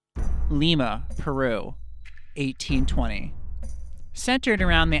Lima, Peru, 1820. Centered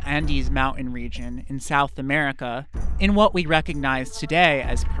around the Andes mountain region in South America, in what we recognize today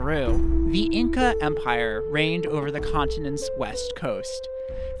as Peru, the Inca Empire reigned over the continent's west coast.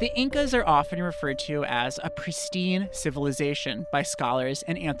 The Incas are often referred to as a pristine civilization by scholars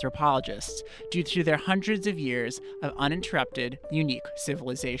and anthropologists due to their hundreds of years of uninterrupted, unique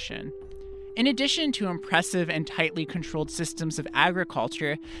civilization. In addition to impressive and tightly controlled systems of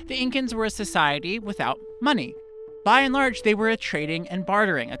agriculture, the Incans were a society without money. By and large, they were a trading and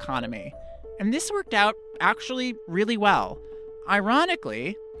bartering economy. And this worked out actually really well.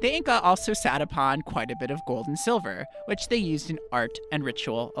 Ironically, the Inca also sat upon quite a bit of gold and silver, which they used in art and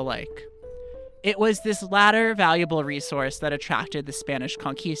ritual alike. It was this latter valuable resource that attracted the Spanish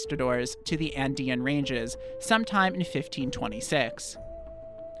conquistadors to the Andean ranges sometime in 1526.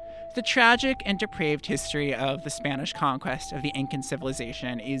 The tragic and depraved history of the Spanish conquest of the Incan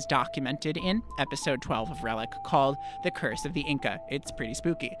civilization is documented in episode 12 of Relic, called The Curse of the Inca. It's pretty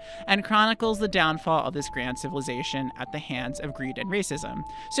spooky, and chronicles the downfall of this grand civilization at the hands of greed and racism.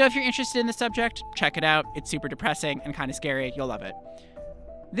 So if you're interested in the subject, check it out. It's super depressing and kind of scary. You'll love it.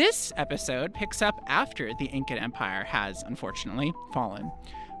 This episode picks up after the Incan Empire has, unfortunately, fallen.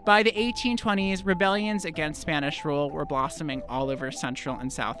 By the 1820s, rebellions against Spanish rule were blossoming all over Central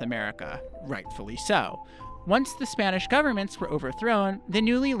and South America, rightfully so. Once the Spanish governments were overthrown, the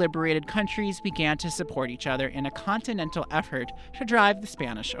newly liberated countries began to support each other in a continental effort to drive the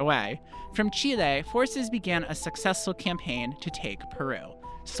Spanish away. From Chile, forces began a successful campaign to take Peru,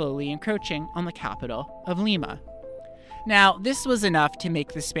 slowly encroaching on the capital of Lima. Now, this was enough to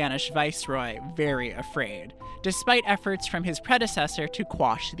make the Spanish viceroy very afraid, despite efforts from his predecessor to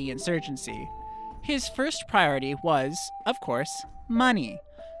quash the insurgency. His first priority was, of course, money.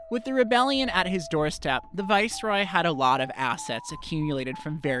 With the rebellion at his doorstep, the viceroy had a lot of assets accumulated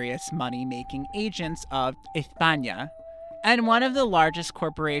from various money-making agents of España, and one of the largest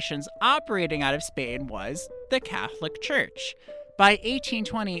corporations operating out of Spain was the Catholic Church. By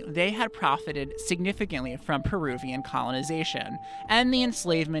 1820, they had profited significantly from Peruvian colonization and the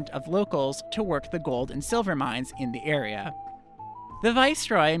enslavement of locals to work the gold and silver mines in the area. The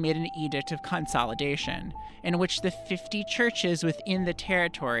viceroy made an edict of consolidation, in which the 50 churches within the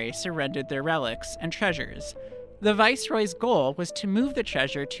territory surrendered their relics and treasures. The viceroy's goal was to move the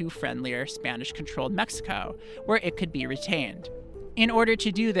treasure to friendlier Spanish-controlled Mexico, where it could be retained. In order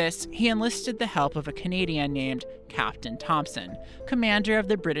to do this, he enlisted the help of a Canadian named Captain Thompson, commander of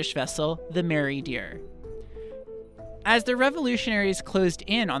the British vessel the Mary Dear. As the revolutionaries closed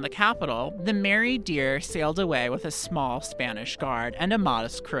in on the capital, the Mary Dear sailed away with a small Spanish guard and a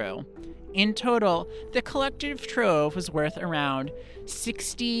modest crew. In total, the collective trove was worth around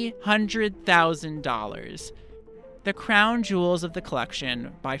 $100,000. The crown jewels of the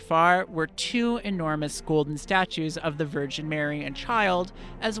collection, by far, were 2 enormous golden statues of the Virgin Mary and Child,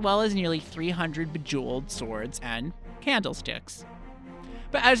 as well as nearly 300 bejeweled swords and candlesticks.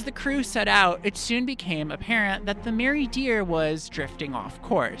 But as the crew set out, it soon became apparent that the Mary Dear was drifting off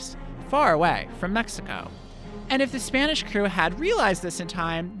course, far away from Mexico. And if the Spanish crew had realized this in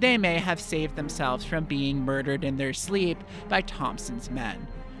time, they may have saved themselves from being murdered in their sleep by Thompson's men.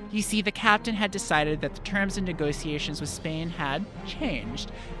 You see, the captain had decided that the terms and negotiations with Spain had changed,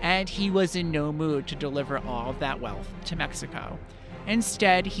 and he was in no mood to deliver all of that wealth to Mexico.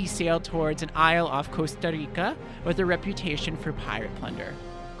 Instead, he sailed towards an isle off Costa Rica with a reputation for pirate plunder,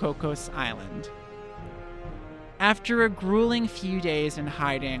 Cocos Island. After a grueling few days in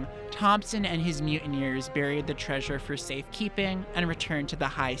hiding, Thompson and his mutineers buried the treasure for safekeeping and returned to the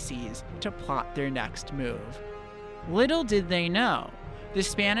high seas to plot their next move. Little did they know, the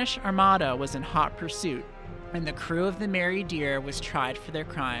Spanish Armada was in hot pursuit, and the crew of the Mary Dear was tried for their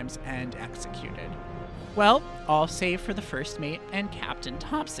crimes and executed. Well, all save for the first mate and Captain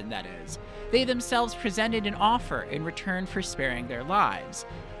Thompson, that is. They themselves presented an offer in return for sparing their lives.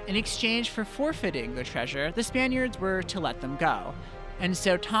 In exchange for forfeiting the treasure, the Spaniards were to let them go, and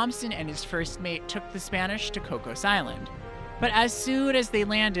so Thompson and his first mate took the Spanish to Cocos Island. But as soon as they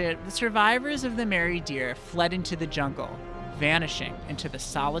landed, the survivors of the Mary Dear fled into the jungle, vanishing into the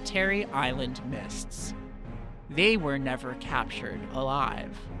solitary island mists. They were never captured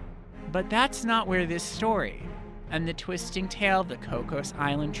alive. But that's not where this story, and the twisting tale of the Cocos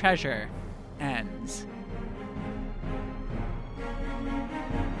Island treasure, ends.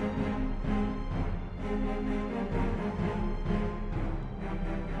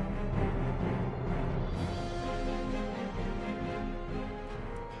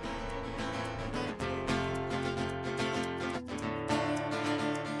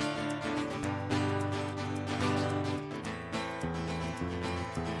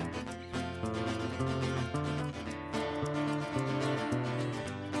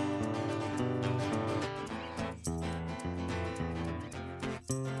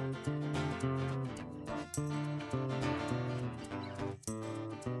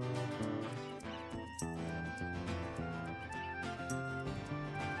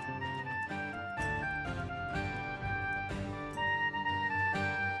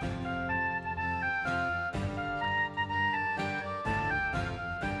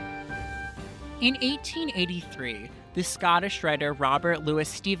 In 1883, the Scottish writer Robert Louis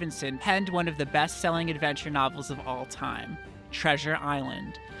Stevenson penned one of the best-selling adventure novels of all time, Treasure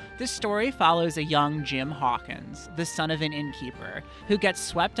Island. The story follows a young Jim Hawkins, the son of an innkeeper, who gets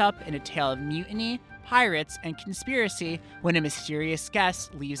swept up in a tale of mutiny, pirates, and conspiracy when a mysterious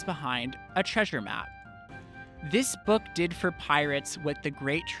guest leaves behind a treasure map. This book did for pirates what the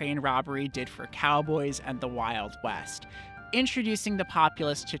Great Train Robbery did for cowboys and the Wild West, introducing the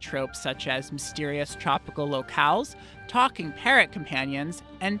populace to tropes such as mysterious tropical locales, talking parrot companions,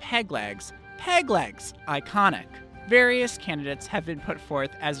 and peg legs. Peg legs! Iconic. Various candidates have been put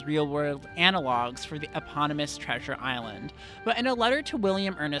forth as real-world analogs for the eponymous Treasure Island, but in a letter to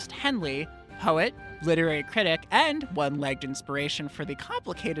William Ernest Henley, poet, literary critic, and one-legged inspiration for the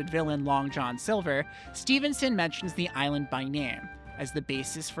complicated villain Long John Silver, Stevenson mentions the island by name as the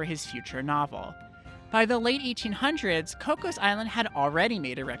basis for his future novel. By the late 1800s, Cocos Island had already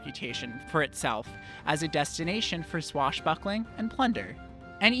made a reputation for itself as a destination for swashbuckling and plunder.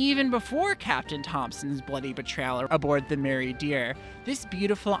 And even before Captain Thompson's bloody betrayal aboard the Mary Dear, this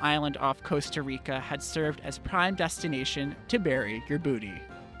beautiful island off Costa Rica had served as prime destination to bury your booty.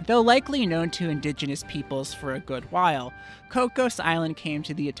 Though likely known to indigenous peoples for a good while, Cocos Island came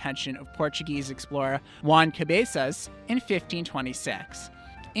to the attention of Portuguese explorer Juan Cabezas in 1526.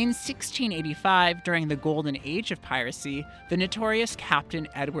 In 1685, during the golden age of piracy, the notorious Captain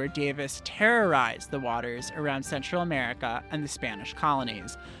Edward Davis terrorized the waters around Central America and the Spanish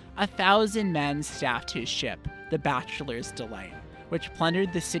colonies. 1,000 men staffed his ship, the Bachelor's Delight, which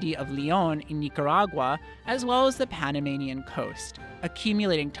plundered the city of Leon in Nicaragua, as well as the Panamanian coast,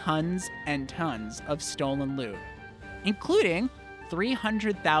 accumulating tons and tons of stolen loot, including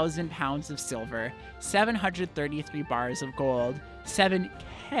 300,000 pounds of silver, 733 bars of gold, 7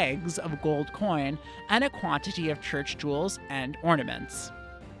 kegs of gold coin, and a quantity of church jewels and ornaments.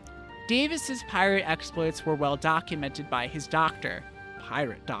 Davis's pirate exploits were well documented by his doctor,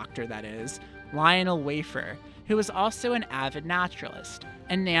 pirate doctor that is, Lionel Wafer, who was also an avid naturalist,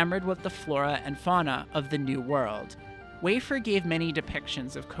 enamored with the flora and fauna of the New World. Wafer gave many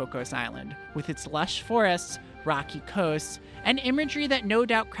depictions of Cocos Island, with its lush forests, rocky coasts, and imagery that no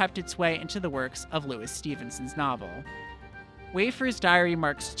doubt crept its way into the works of Louis Stevenson's novel. Wafer's diary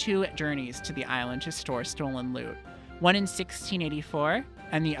marks 2 journeys to the island to store stolen loot, one in 1684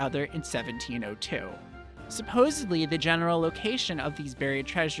 and the other in 1702. Supposedly, the general location of these buried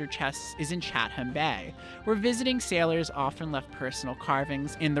treasure chests is in Chatham Bay, where visiting sailors often left personal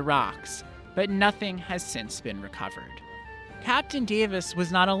carvings in the rocks, but nothing has since been recovered. Captain Davis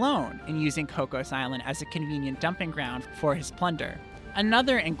was not alone in using Cocos Island as a convenient dumping ground for his plunder.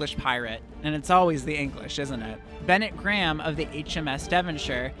 Another English pirate, and it's always the English, isn't it? Bennett Graham of the HMS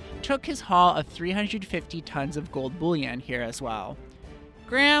Devonshire took his haul of 350 tons of gold bullion here as well.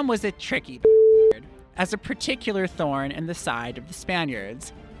 Graham was a tricky bastard, as a particular thorn in the side of the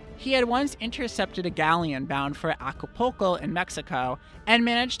Spaniards. He had once intercepted a galleon bound for Acapulco in Mexico and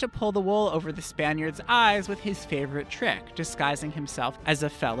managed to pull the wool over the Spaniards' eyes with his favorite trick, disguising himself as a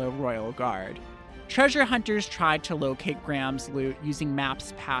fellow royal guard. Treasure hunters tried to locate Graham's loot using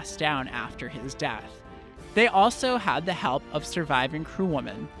maps passed down after his death. They also had the help of surviving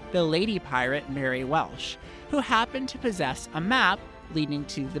crewwoman, the lady pirate Mary Welsh, who happened to possess a map leading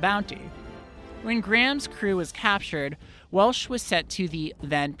to the bounty. When Graham's crew was captured, Welsh was sent to the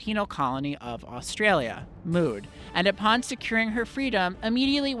then penal colony of Australia, Mood, and upon securing her freedom,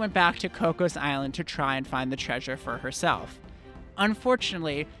 immediately went back to Cocos Island to try and find the treasure for herself.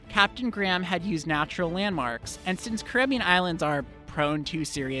 Unfortunately, Captain Graham had used natural landmarks, and since Caribbean islands are prone to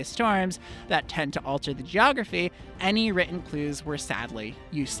serious storms that tend to alter the geography, any written clues were sadly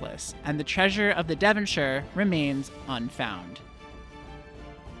useless, and the treasure of the Devonshire remains unfound.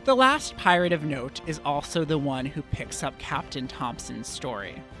 The last pirate of note is also the one who picks up Captain Thompson's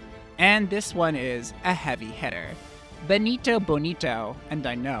story. And this one is a heavy hitter. Benito Bonito, and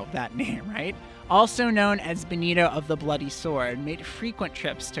I know that name, right? Also known as Benito of the Bloody Sword, made frequent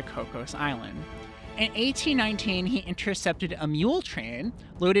trips to Cocos Island. In 1819, he intercepted a mule train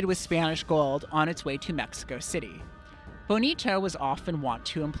loaded with Spanish gold on its way to Mexico City. Bonito was often wont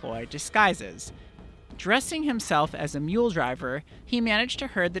to employ disguises. Dressing himself as a mule driver, he managed to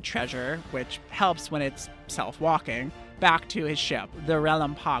herd the treasure, which helps when it's self-walking, back to his ship, the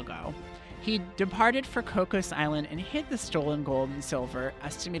Relampago. He departed for Cocos Island and hid the stolen gold and silver,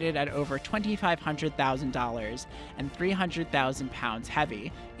 estimated at over $2,500,000 and 300,000 pounds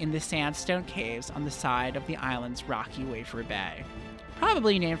heavy, in the sandstone caves on the side of the island's rocky Wafer Bay.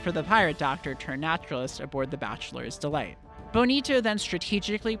 Probably named for the pirate doctor turned naturalist aboard the Bachelor's Delight. Bonito then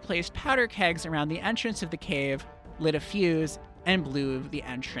strategically placed powder kegs around the entrance of the cave, lit a fuse, and blew the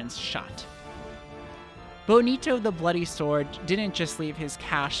entrance shut. Bonito the Bloody Sword didn't just leave his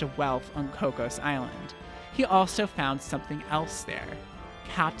cache of wealth on Cocos Island. He also found something else there: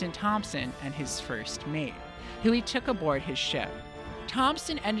 Captain Thompson and his first mate, who he took aboard his ship.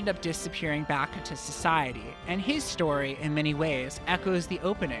 Thompson ended up disappearing back into society, and his story, in many ways, echoes the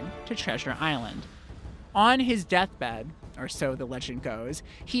opening to Treasure Island. On his deathbed, or so the legend goes,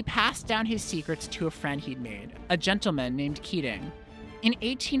 he passed down his secrets to a friend he'd made, a gentleman named Keating. In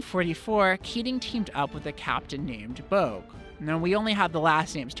 1844, Keating teamed up with a captain named Bogue. Now, we only have the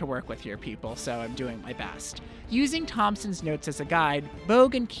last names to work with here, people, so I'm doing my best. Using Thompson's notes as a guide,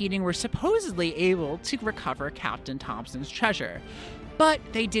 Bogue and Keating were supposedly able to recover Captain Thompson's treasure, but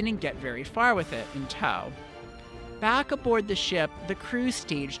they didn't get very far with it in tow. Back aboard the ship, the crew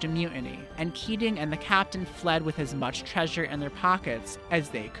staged a mutiny, and Keating and the captain fled with as much treasure in their pockets as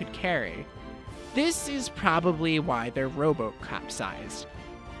they could carry. This is probably why their rowboat capsized.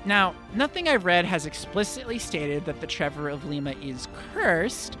 Now, nothing I've read has explicitly stated that the Treasure of Lima is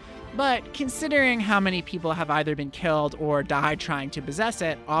cursed, but considering how many people have either been killed or died trying to possess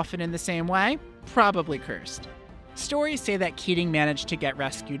it, often in the same way, probably cursed. Stories say that Keating managed to get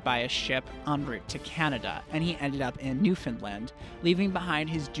rescued by a ship en route to Canada, and he ended up in Newfoundland, leaving behind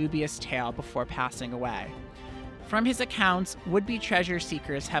his dubious tale before passing away. From his accounts, would-be treasure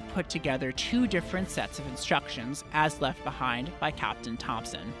seekers have put together two different sets of instructions as left behind by Captain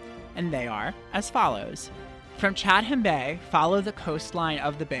Thompson, and they are as follows. From Chatham Bay, follow the coastline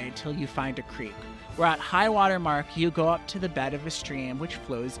of the bay till you find a creek, where at high water mark you go up to the bed of a stream which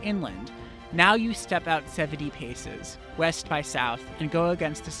flows inland. Now you step out 70 paces, west by south, and go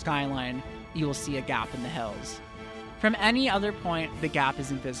against the skyline. You will see a gap in the hills. From any other point, the gap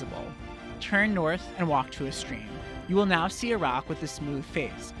is invisible. Turn north and walk to a stream. You will now see a rock with a smooth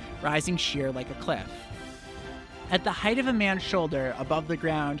face, rising sheer like a cliff. At the height of a man's shoulder above the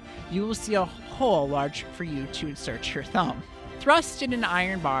ground, you will see a hole large for you to insert your thumb. Thrust in an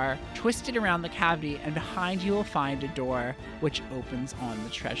iron bar, twist it around the cavity, and behind you will find a door which opens on the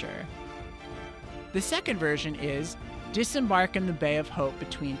treasure. The second version is, disembark in the Bay of Hope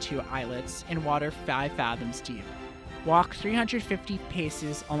between two islets in water 5 fathoms deep. Walk 350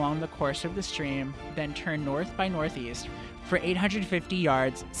 paces along the course of the stream, then turn north by northeast for 850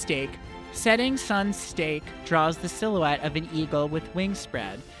 yards, stake. Setting sun's stake draws the silhouette of an eagle with wings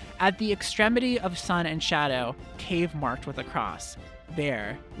spread. At the extremity of sun and shadow, cave marked with a cross.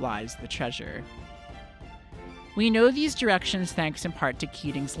 There lies the treasure. We know these directions thanks in part to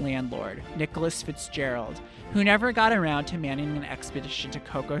Keating's landlord, Nicholas Fitzgerald, who never got around to manning an expedition to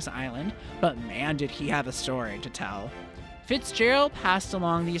Cocos Island, but man did he have a story to tell. Fitzgerald passed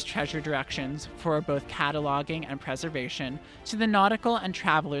along these treasure directions for both cataloging and preservation to the Nautical and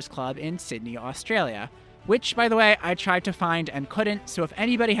Travelers Club in Sydney, Australia, which, by the way, I tried to find and couldn't, so if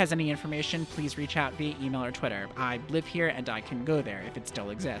anybody has any information, please reach out via email or Twitter. I live here and I can go there if it still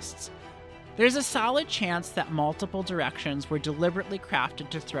exists. There's a solid chance that multiple directions were deliberately crafted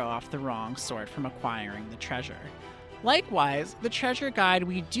to throw off the wrong sort from acquiring the treasure. Likewise, the treasure guide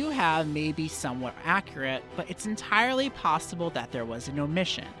we do have may be somewhat accurate, but it's entirely possible that there was an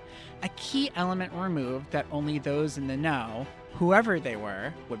omission, a key element removed that only those in the know, whoever they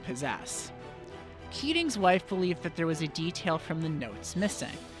were, would possess. Keating's wife believed that there was a detail from the notes missing,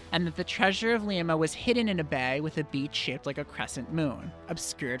 and that the Treasure of Lima was hidden in a bay with a beach shaped like a crescent moon,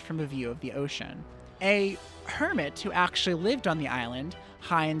 obscured from a view of the ocean. A hermit who actually lived on the island,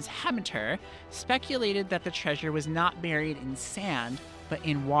 Heinz Hemmeter, speculated that the treasure was not buried in sand, but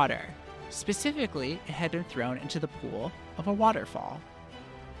in water. Specifically, it had been thrown into the pool of a waterfall.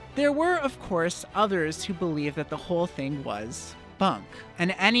 There were, of course, others who believed that the whole thing was bunk,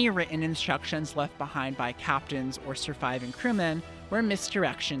 and any written instructions left behind by captains or surviving crewmen were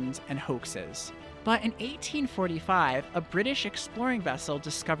misdirections and hoaxes. But in 1845, a British exploring vessel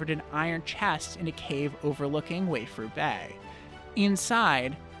discovered an iron chest in a cave overlooking Wayfru Bay.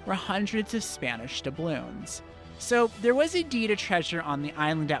 Inside were hundreds of Spanish doubloons. So there was indeed a treasure on the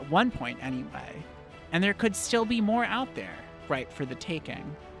island at one point anyway, and there could still be more out there, ripe for the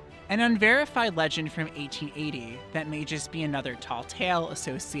taking. An unverified legend from 1880 that may just be another tall tale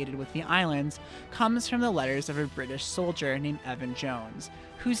associated with the islands comes from the letters of a British soldier named Evan Jones,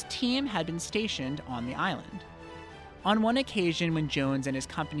 whose team had been stationed on the island. On one occasion when Jones and his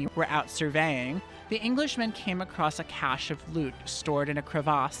company were out surveying, the Englishmen came across a cache of loot stored in a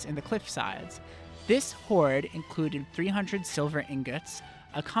crevasse in the cliff sides. This hoard included 300 silver ingots,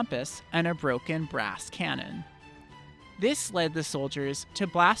 a compass, and a broken brass cannon. This led the soldiers to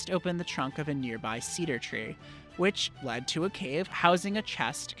blast open the trunk of a nearby cedar tree, which led to a cave housing a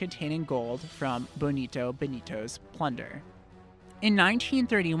chest containing gold from Bonito Benito's plunder. In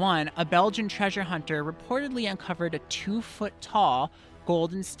 1931, a Belgian treasure hunter reportedly uncovered a 2-foot-tall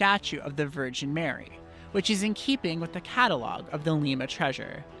golden statue of the Virgin Mary, which is in keeping with the catalog of the Lima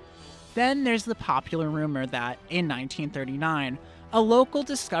treasure. Then there's the popular rumor that, in 1939, a local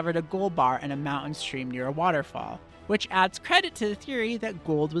discovered a gold bar in a mountain stream near a waterfall, which adds credit to the theory that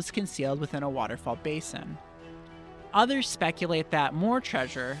gold was concealed within a waterfall basin. Others speculate that more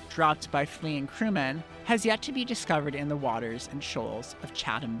treasure, dropped by fleeing crewmen, has yet to be discovered in the waters and shoals of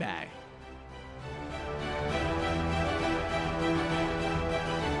Chatham Bay.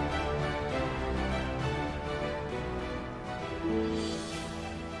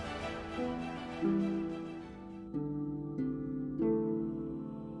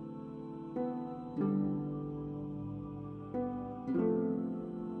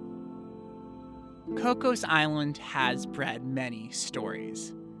 Cocos Island has bred many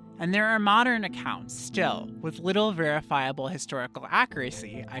stories, and there are modern accounts still, with little verifiable historical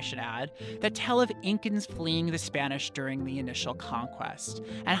accuracy, I should add, that tell of Incans fleeing the Spanish during the initial conquest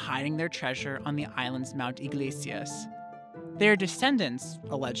and hiding their treasure on the island's Mount Iglesias. Their descendants,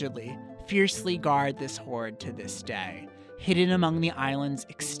 allegedly, fiercely guard this hoard to this day, hidden among the island's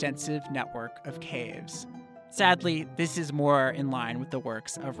extensive network of caves. Sadly, this is more in line with the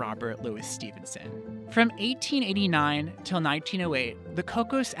works of Robert Louis Stevenson. From 1889 till 1908, the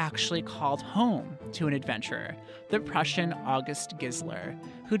Cocos actually called home to an adventurer, the Prussian August Gisler,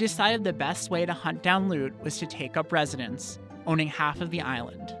 who decided the best way to hunt down loot was to take up residence, owning half of the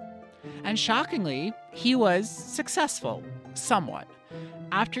island. And shockingly, he was successful, somewhat.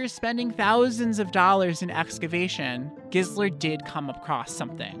 After spending thousands of dollars in excavation, Gisler did come across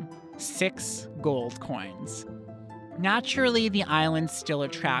something. 6 gold coins. Naturally, the island still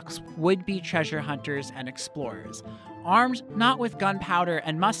attracts would-be treasure hunters and explorers, armed not with gunpowder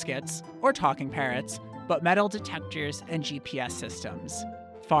and muskets, or talking parrots, but metal detectors and GPS systems.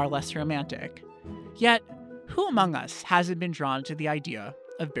 Far less romantic. Yet, who among us hasn't been drawn to the idea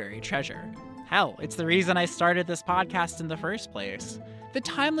of buried treasure? Hell, it's the reason I started this podcast in the first place. The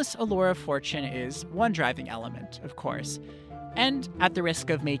timeless allure of fortune is one driving element, of course. And at the risk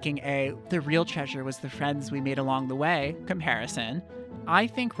of making the real treasure was the friends we made along the way comparison, I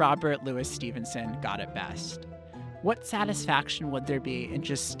think Robert Louis Stevenson got it best. What satisfaction would there be in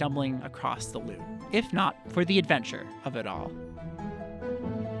just stumbling across the loot, if not for the adventure of it all?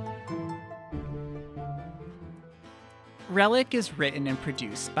 Relic is written and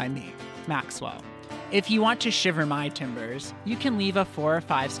produced by me, Maxwell. If you want to shiver my timbers, you can leave a 4 or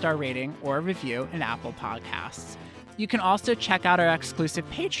 5-star rating or review in Apple Podcasts. You can also check out our exclusive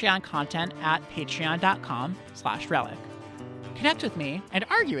Patreon content at patreon.com/relic. Connect with me and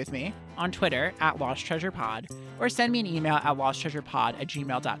argue with me on Twitter at LostTreasurePod, or send me an email at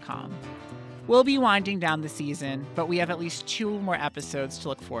losttreasurepod@gmail.com. We'll be winding down the season, but we have at least 2 more episodes to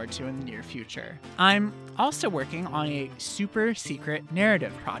look forward to in the near future. I'm also working on a super secret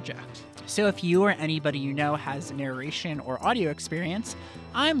narrative project. So if you or anybody you know has narration or audio experience,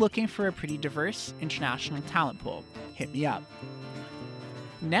 I'm looking for a pretty diverse international talent pool. Hit me up.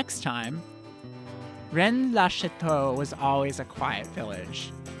 Next time, Rennes-le-Château was always a quiet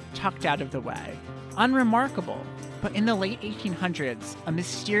village, tucked out of the way, unremarkable, but in the late 1800s, a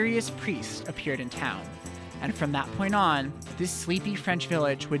mysterious priest appeared in town. And from that point on, this sleepy French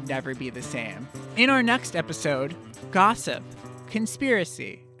village would never be the same. In our next episode, gossip,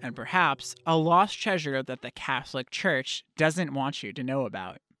 conspiracy, and perhaps a lost treasure that the Catholic Church doesn't want you to know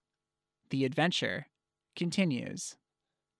about. The adventure continues.